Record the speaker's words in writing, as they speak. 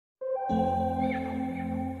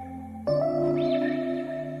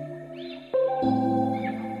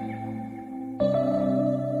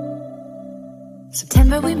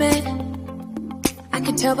we met, I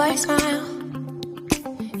could tell by your smile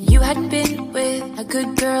you hadn't been with a good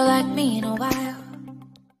girl like me in a while.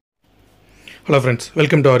 Hello friends,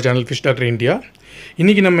 welcome to our channel Fish Doctor India.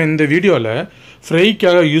 இன்னைக்கு நம்ம இந்த வீடியோவில்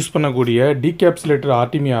ஃப்ரைக்காக use பண்ணக்கூடிய டீகேப்சுலேட்டட்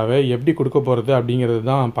ஆர்டிமியாவை எப்படி கொடுக்க போகிறது அப்படிங்கிறது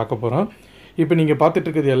தான் பார்க்க போகிறோம். இப்போ நீங்கள் பார்த்துட்டு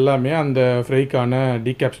இருக்கிறது எல்லாமே அந்த ஃப்ரைக்கான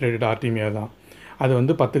டீகேப்சுலேட்டட் ஆர்டிமியா தான். அது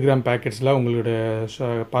வந்து 10 கிராம் பேக்கெட்ஸில் உங்களுடைய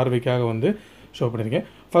பார்வைக்காக வந்து ஷோ பண்ணியிருக்கேன்.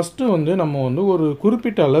 ஃபஸ்ட்டு நம்ம ஒரு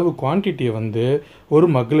குறிப்பிட்ட அளவு குவான்டிட்டியை வந்து ஒரு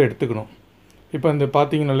மக்கில் எடுத்துக்கணும். இப்போ இந்த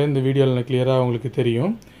பார்த்தீங்கனாலே இந்த வீடியோவில் கிளியராக உங்களுக்கு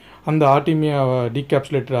தெரியும். அந்த ஆர்டிமியாவை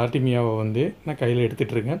டீகேப்சுலேட்டட் ஆர்டிமியாவை வந்து நான் கையில்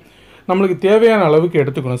எடுத்துகிட்ருக்கேன். நம்மளுக்கு தேவையான அளவுக்கு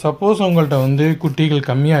எடுத்துக்கணும். சப்போஸ் உங்கள்கிட்ட குட்டிகள்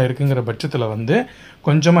கம்மியாக இருக்குங்கிற பட்சத்தில்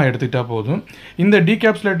கொஞ்சமாக எடுத்துக்கிட்டால் போதும். இந்த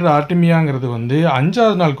டீகேப்சுலேட்டட் ஆர்டிமியாங்கிறது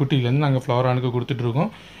 5ஆவது நாள் குட்டியிலேருந்து நாங்கள் ஃப்ளவரானுக்கு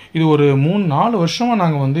கொடுத்துட்ருக்கோம். இது ஒரு 3-4 வருஷமாக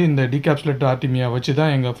நாங்கள் இந்த டீகேப்சுலேட்டட் ஆர்டிமியா வச்சு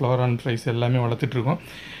தான் எங்கள் ஃப்ளவரான் ஃப்ரைஸ் எல்லாமே வளர்த்துட்ருக்கோம்.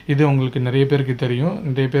 இது உங்களுக்கு நிறைய பேருக்கு தெரியும்.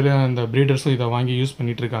 நிறைய பேர் அந்த ப்ரீடர்ஸும் இதை வாங்கி யூஸ்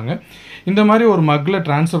பண்ணிகிட்ருக்காங்க. இந்த மாதிரி ஒரு மக்கில்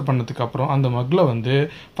ட்ரான்ஸ்ஃபர் பண்ணதுக்கப்புறம் அந்த மக்கில்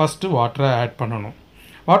ஃபஸ்ட்டு வாட்டரை ஆட் பண்ணணும்.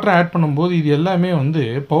 வாட்டரை ஆட் பண்ணும்போது இது எல்லாமே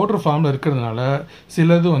பவுடர் ஃபார்மில் இருக்கிறதுனால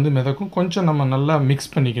சிலது மிதக்கும். கொஞ்சம் நம்ம நல்லா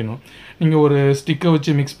மிக்ஸ் பண்ணிக்கணும். நீங்கள் ஒரு ஸ்டிக்கை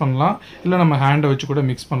வச்சு மிக்ஸ் பண்ணலாம், இல்லை நம்ம ஹேண்டை வச்சு கூட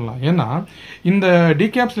மிக்ஸ் பண்ணலாம். ஏன்னா இந்த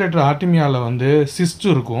டீகேப்சுலேட்டட் ஆர்டிமியாவில் சிஸ்ட்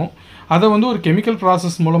இருக்கும். அதை ஒரு கெமிக்கல்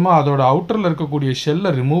ப்ராசஸ் மூலமாக அதோட அவுட்டரில் இருக்கக்கூடிய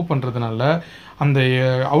ஷெல்லை ரிமூவ் பண்ணுறதுனால அந்த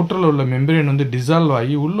அவுட்டரில் உள்ள மெம்பரேன் டிசால்வ்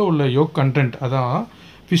ஆகி உள்ளே உள்ள யோக் கண்டென்ட் அதான்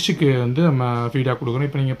ஃபிஷ்ஷுக்கு நம்ம ஃபீடாக கொடுக்கணும்.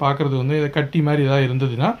 இப்போ நீங்கள் பார்க்குறது இதை கட்டி மாதிரி எதாவது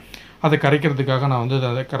இருந்ததுன்னா அதை கரைக்கிறதுக்காக நான்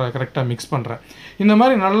அதை கரெக்டாக மிக்ஸ் பண்ணுறேன். இந்த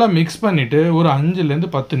மாதிரி நல்லா மிக்ஸ் பண்ணிவிட்டு ஒரு 5லேருந்து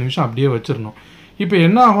 10 நிமிஷம் அப்படியே வச்சிடணும். இப்போ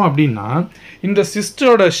என்ன ஆகும் அப்படின்னா இந்த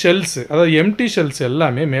சிஸ்டோட ஷெல்ஸ், அதாவது எம்டி ஷெல்ஸ்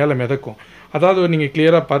எல்லாமே மேலே மிதக்கும். அதாவது நீங்கள்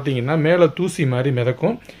கிளியராக பார்த்தீங்கன்னா மேலே தூசி மாதிரி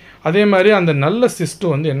மிதக்கும். அதே மாதிரி அந்த நல்ல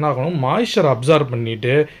சிஸ்ட்டு என்ன ஆகணும், மாய்ஸ்சர் அப்சார்ப்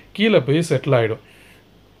பண்ணிவிட்டு கீழே போய் செட்டில் ஆகிடும்.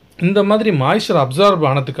 இந்த மாதிரி மாய்ஸ்சர் அப்சார்ப்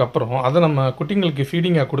ஆனதுக்கப்புறம் அதை நம்ம குட்டிங்களுக்கு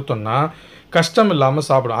ஃபீடிங்காக கொடுத்தோம்னா கஷ்டம் இல்லாமல்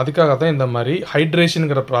சாப்பிடும். அதுக்காக தான் இந்த மாதிரி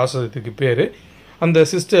ஹைட்ரேஷனுங்கிற ப்ராசஸுக்கு பேர். அந்த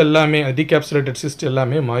சிஸ்ட் எல்லாமே டீகேப்சுலேட்டட் சிஸ்ட்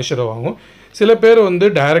எல்லாமே மாய்ஸ்சரை வாங்கும். சில பேர்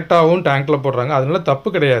டைரெக்டாகவும் டேங்க்கில் போடுறாங்க, அதனால தப்பு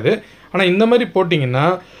கிடையாது. ஆனால் இந்த மாதிரி போட்டிங்கன்னா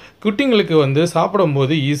குட்டிங்களுக்கு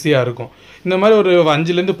சாப்பிடும்போது ஈஸியாக இருக்கும். இந்த மாதிரி ஒரு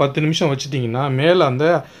 5லேருந்து 10 நிமிஷம் வச்சுட்டிங்கன்னா மேலே அந்த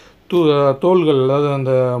தோள்கள், அதாவது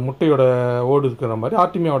அந்த முட்டையோட ஓடு இருக்கிற மாதிரி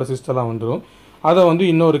ஆர்டிமியாவோட சிஸ்டெல்லாம் வந்துடும். அதை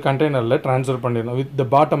இன்னொரு கண்டெய்னரில் ட்ரான்ஸ்ஃபர் பண்ணிடணும். வித் த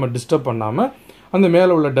பாட்டமை டிஸ்டர்ப் பண்ணாமல் அந்த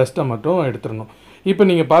மேலே உள்ள டஸ்ட்டை மட்டும் எடுத்துடணும். இப்போ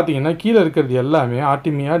நீங்கள் பார்த்தீங்கன்னா கீழே இருக்கிறது எல்லாமே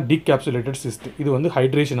ஆர்டிமியா டீகேப்சுலேட்டட் சிஸ்ட். இது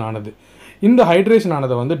ஹைட்ரேஷன் ஆனது. இந்த ஹைட்ரேஷன்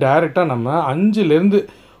ஆனதை டைரெக்டாக நம்ம 5லேருந்து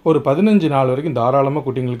ஒரு 15 நாள் வரைக்கும் தாராளமாக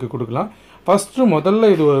குட்டிங்களுக்கு கொடுக்கலாம். முதல்ல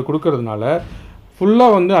இது கொடுக்கறதுனால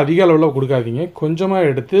ஃபுல்லாக அதிக அளவில் கொடுக்காதீங்க. கொஞ்சமாக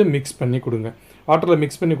எடுத்து மிக்ஸ் பண்ணி கொடுங்க. வாட்டரில்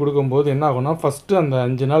மிக்ஸ் பண்ணி கொடுக்கும்போது என்ன ஆகும்னா ஃபஸ்ட்டு அந்த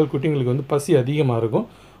 5 நாள் குட்டிங்களுக்கு பசி அதிகமாக இருக்கும்.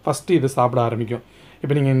 ஃபஸ்ட்டு இதை சாப்பிட ஆரம்பிக்கும்.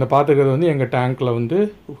 இப்போ நீங்கள் இந்த பார்த்துக்கிறது எங்கள் டேங்க்கில்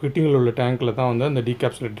குட்டிங்கள் உள்ள டேங்க்கில் தான் அந்த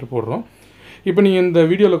டீகேப்சுலேட்டர் போடுறோம். இப்போ நீங்கள் இந்த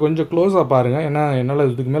வீடியோவில் கொஞ்சம் க்ளோஸாக பாருங்கள். ஏன்னா என்னால்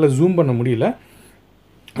இதுக்கு மேலே ஜூம் பண்ண முடியல.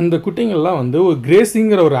 அந்த குட்டிங்கள்லாம் ஒரு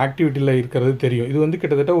கிரேசிங்கிற ஒரு ஆக்டிவிட்டியில் இருக்கிறது தெரியும். இது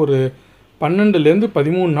கிட்டத்தட்ட ஒரு 12லேருந்து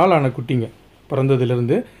 13 நாள் ஆன குட்டிங்க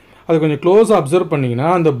பிறந்ததுலேருந்து. அது கொஞ்சம் க்ளோஸாக அப்சர்வ் பண்ணிங்கன்னா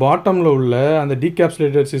அந்த பாட்டமில் உள்ள அந்த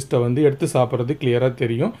டீகேப்சுலேட்டட் சிஸ்ட்டை எடுத்து சாப்பிட்றது கிளியராக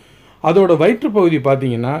தெரியும். அதோட வயிற்றுப்பகுதி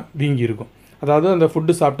பார்த்தீங்கன்னா வீங்கி இருக்கும். அதாவது அந்த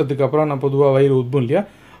ஃபுட்டு சாப்பிட்டதுக்கப்புறம் நான் பொதுவாக வயிறு உப்பும் இல்லையா,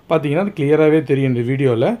 பார்த்தீங்கன்னா அது கிளியராகவே தெரியும். இந்த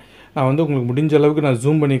வீடியோவில் நான் உங்களுக்கு முடிஞ்ச அளவுக்கு நான்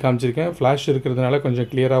ஜூம் பண்ணி காமிச்சிருக்கேன். ஃப்ளாஷ் இருக்கிறதுனால கொஞ்சம்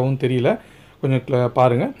கிளியராகவும் தெரியல. கொஞ்சம்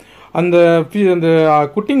பாருங்கள். அந்த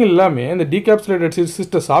குட்டிங்கள் எல்லாமே அந்த டீகேப்சுலேட்டட்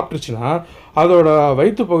சிஸ்ட்டை சாப்பிட்டுருச்சுன்னா அதோட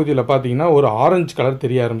வயிற்று பகுதியில் பார்த்தீங்கன்னா ஒரு ஆரஞ்சு கலர்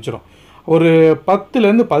தெரிய ஆரம்பிச்சிடும். ஒரு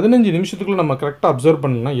 10லேருந்து 15 நிமிஷத்துக்குள்ளே நம்ம கரெக்டாக அப்சர்வ்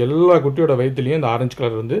பண்ணோம்னா எல்லா குட்டியோட வயிற்றுலேயும் இந்த ஆரஞ்சு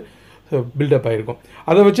கலர் பில்டப் ஆகிருக்கும்.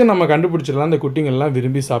 அதை வச்சு நம்ம கண்டுபிடிச்சிடலாம் இந்த குட்டிங்கள்லாம்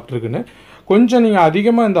விரும்பி சாப்பிட்ருக்குன்னு. கொஞ்சம் நீங்கள்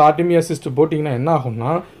அதிகமாக இந்த ஆர்டிமியா சிஸ்ட் போட்டிங்கன்னா என்ன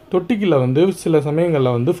ஆகும்னா தொட்டிக்கில் சில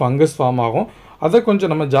சமயங்களில் ஃபங்கஸ் ஃபார்ம் ஆகும். அதை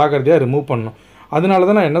கொஞ்சம் நம்ம ஜாகிரதையாக ரிமூவ் பண்ணணும். அதனால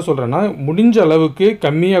தான் நான் என்ன சொல்கிறேன்னா முடிஞ்ச அளவுக்கு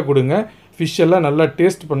கம்மியாக கொடுங்க. ஃபிஷ் எல்லாம் நல்லா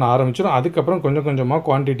டேஸ்ட் பண்ண ஆரம்பிச்சிடும். அதுக்கப்புறம் கொஞ்சம் கொஞ்சமாக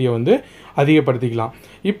குவான்டிட்டியை அதிகப்படுத்திக்கலாம்.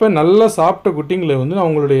 இப்போ நல்லா சாப்பிட்ட குட்டிங்களை நான்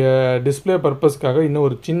உங்களுடைய டிஸ்பிளே பர்பஸ்க்காக இன்னும்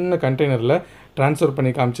ஒரு சின்ன கண்டெய்னரில் ட்ரான்ஸ்ஃபர்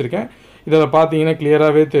பண்ணி காமிச்சிருக்கேன். இதில் பார்த்தீங்கன்னா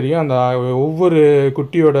கிளியராகவே தெரியும். அந்த ஒவ்வொரு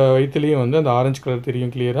குட்டியோட வயிற்றுலேயும் அந்த ஆரஞ்சு கலர்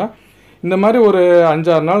தெரியும் கிளியராக. இந்த மாதிரி ஒரு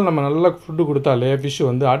 5-6 நாள் நம்ம நல்லா ஃபுட்டு கொடுத்தாலே ஃபிஷ்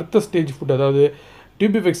அடுத்த ஸ்டேஜ் ஃபுட், அதாவது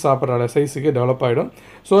டியூபிஃபிக்ஸ் சாப்பிட்ற சைஸுக்கு டெவலப் ஆகிடும்.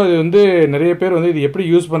 ஸோ இது நிறைய பேர் இது எப்படி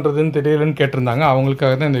யூஸ் பண்ணுறதுன்னு தெரியலன்னு கேட்டிருந்தாங்க.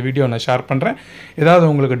 அவங்களுக்காக தான் இந்த வீடியோ நான் ஷேர் பண்ணுறேன். ஏதாவது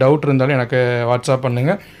உங்களுக்கு டவுட் இருந்தாலும் எனக்கு வாட்ஸ்அப்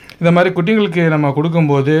பண்ணுங்கள். இந்த மாதிரி குட்டிங்களுக்கு நம்ம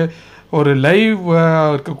கொடுக்கும்போது ஒரு லைவ்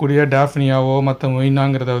இருக்கக்கூடிய டாஃப்னியாவோ மற்ற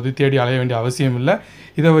மொயினாங்கிறத தேடி அலைய வேண்டிய அவசியம் இல்லை.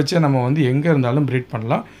 இதை வச்சு நம்ம எங்கே இருந்தாலும் ப்ரீட்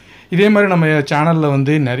பண்ணலாம். இதே மாதிரி நம்ம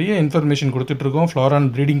சேனலில் நிறைய இன்ஃபர்மேஷன் கொடுத்துட்ருக்கோம். ஃப்ளோரான்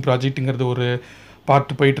ப்ரீடிங் ப்ராஜெக்ட்டுங்கிறது ஒரு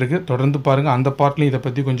பார்ட் போயிட்டுருக்கு. தொடர்ந்து பாருங்கள். அந்த பார்ட்லையும் இதை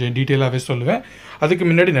பற்றி கொஞ்சம் டீட்டெயிலாகவே சொல்லுவேன். அதுக்கு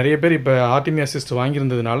முன்னாடி நிறைய பேர் இப்போ ஆர்டிமியா சிஸ்ட்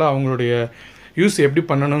வாங்கியிருந்ததுனால அவங்களுடைய யூஸ் எப்படி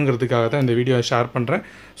பண்ணணுங்கிறதுக்காக தான் இந்த வீடியோ ஷேர் பண்ணுறேன்.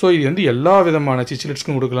 ஸோ இது வந்து எல்லா விதமான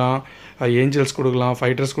சிச்சிலெட்ஸ்க்கும் கொடுக்கலாம், ஏஞ்சல்ஸ் கொடுக்கலாம்,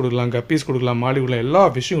 ஃபைட்டர்ஸ் கொடுக்கலாம், கப்பீஸ் கொடுக்கலாம், மாலி கொடுக்கலாம், எல்லா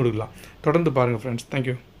ஃபிஷ்ஷும் கொடுக்கலாம். தொடர்ந்து பாருங்கள் friends.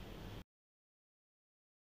 Thank you.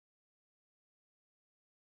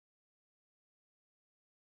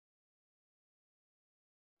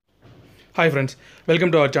 Hi friends,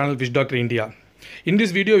 welcome to our channel Fish Doctor India. In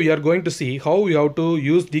this video we are going to see how we have to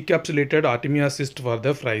use decapsulated artemia cyst for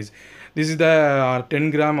the fries. This is the 10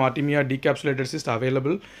 gram artemia decapsulated cyst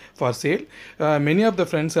available for sale. Many of the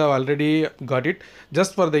friends have already got it.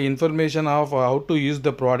 Just for the information of how to use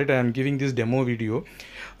the product, I am giving this demo video.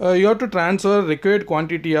 You have to transfer required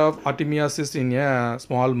quantity of artemia cyst in a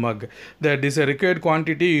small mug. That is a required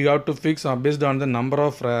quantity you have to fix based on the number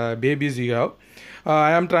of babies you have.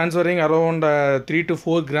 I am transferring around 3 to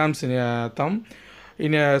 4 grams in a thumb.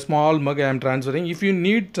 In a small mug I am transferring. If you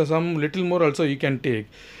need some little more also you can take.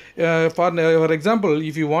 For example,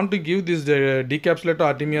 if you want to give this decapsulated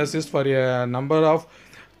artemia cyst for a number of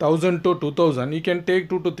 1000 to 2000, you can take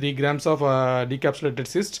 2 to 3 grams of decapsulated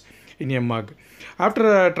cyst in a mug. After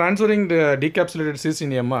transferring the decapsulated cyst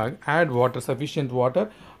in a mug, add water, sufficient water,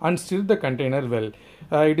 and stir the container well.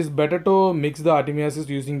 It is better to mix the artemia cyst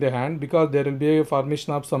using the hand because there will be a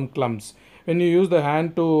formation of some clumps. When you use the hand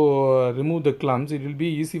to remove the clumps, it will be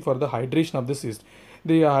easy for the hydration of the cyst.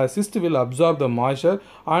 The cyst will absorb the moisture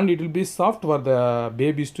and it will be soft for the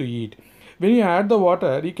babies to eat. When you add the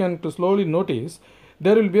water, you can slowly notice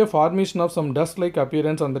there will be a formation of some dust-like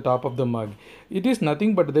appearance on the top of the mug. It is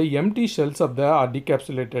nothing but the empty shells of the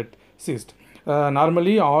decapsulated cyst.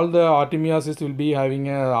 Normally, all the artemia cyst will be having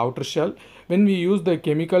an outer shell. When we use the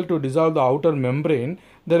chemical to dissolve the outer membrane,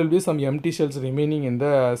 there will be some empty shells remaining in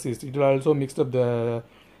the cyst. It will also mix up the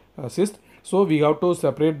cyst. So we have to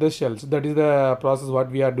separate the shells. That is the process what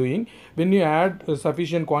we are doing. When you add a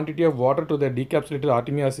sufficient quantity of water to the decapsulated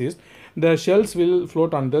artemia cyst, the shells will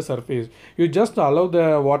float on the surface. You just allow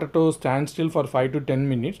the water to stand still for 5 to 10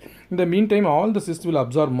 minutes. In the meantime, all the cyst will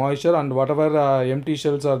absorb moisture and whatever empty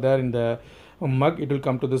shells are there in the mug, it will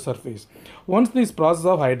come to the surface. Once this process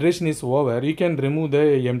of hydration is over, you can remove the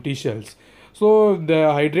empty shells. So the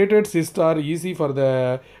hydrated cysts are easy for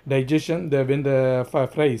the digestion. When the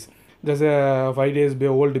fries, there's a 5 days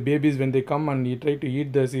old babies, when they come and you try to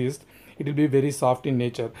eat the cyst, it will be very soft in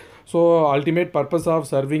nature. So ultimate purpose of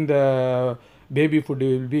serving the baby food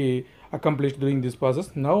will be accomplished during this process.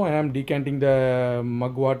 Now I am decanting the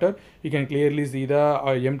mug water. You can clearly see the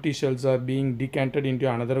empty shells are being decanted into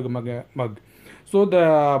another mug. So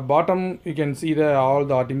the bottom you can see all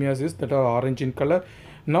the artemia cysts that are orange in color.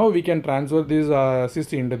 Now we can transfer this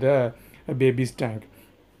cyst into the baby's tank.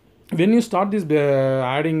 When you start this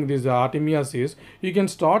adding this artemia cyst, you can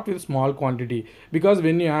start with small quantity, because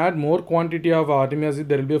when you add more quantity of artemia cyst,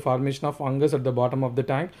 there will be a formation of fungus at the bottom of the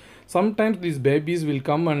tank. Sometimes these babies will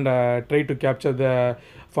come and try to capture the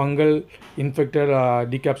fungal infected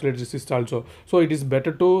decapsulated cyst also. So it is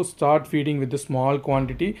better to start feeding with the small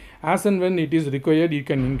quantity. As and when it is required, you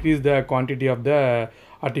can increase the quantity of the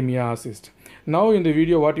artemia cyst. Now in the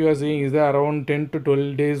video what you are seeing is around 10 to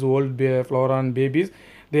 12 days old Floran babies.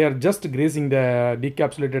 They are just grazing the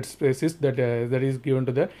decapsulated cyst that is given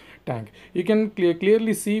to the tank. You can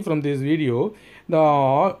clearly see from this video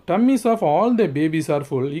the tummies of all the babies are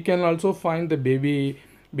full. You can also find the baby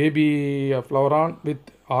Floran with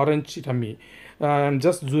orange tummy. I am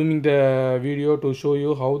just zooming the video to show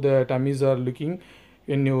you how the tummies are looking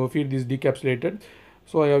when you feed this decapsulated.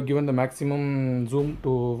 So I have given the maximum zoom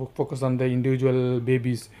to focus on the individual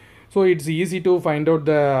babies. So it's easy to find out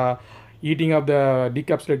the eating of the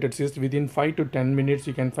decapsulated cyst. Within 5 to 10 minutes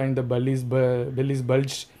you can find the bellies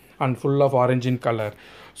bulged and full of orange in color.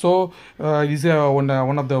 So this is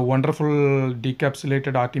one of the wonderful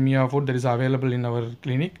decapsulated artemia food that is available in our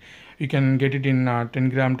clinic. You can get it in 10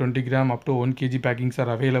 gram, 20 gram, up to 1 kg packings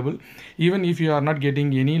are available. Even if you are not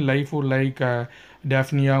getting any live food like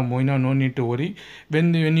Daphnia, Moina, no need to worry.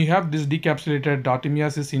 When you have this decapsulated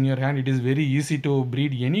artemia cyst in your hand, it is very easy to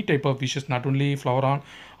breed any type of fishes, not only Floran,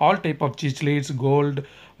 all type of cichlids, gold,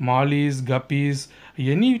 mollies, guppies,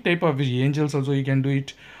 any type of fish, angels also you can do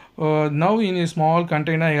it. Now in a small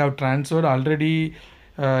container I have transferred already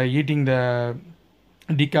eating the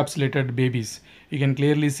decapsulated babies. You can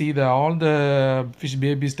clearly see all the fish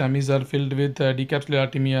babies tummies are filled with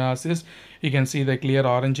decapsulated artemia cyst. You can see the clear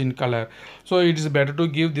orange in color. So it is better to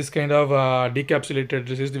give this kind of decapsulated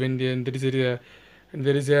cyst when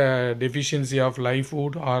there is a deficiency of live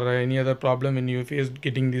food or any other problem when you face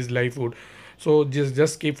getting this live food. So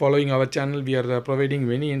just keep following our channel. We are providing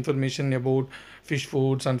many information about fish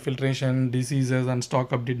foods and filtration, diseases and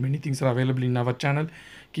stock update. Many things are available in our channel.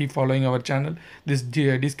 Keep following our channel. This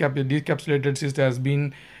decapsulated cyst has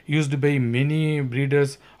been used by many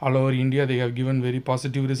breeders all over India. They have given very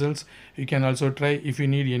positive results. You can also try. If you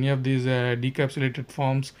need any of these decapsulated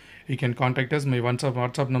forms, you can contact us. My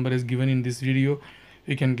WhatsApp number is given in this video.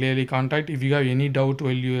 You can clearly contact. If you have any doubt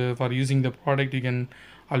while you for using the product, you can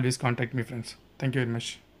always contact me, friends. Thank you very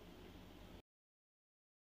much.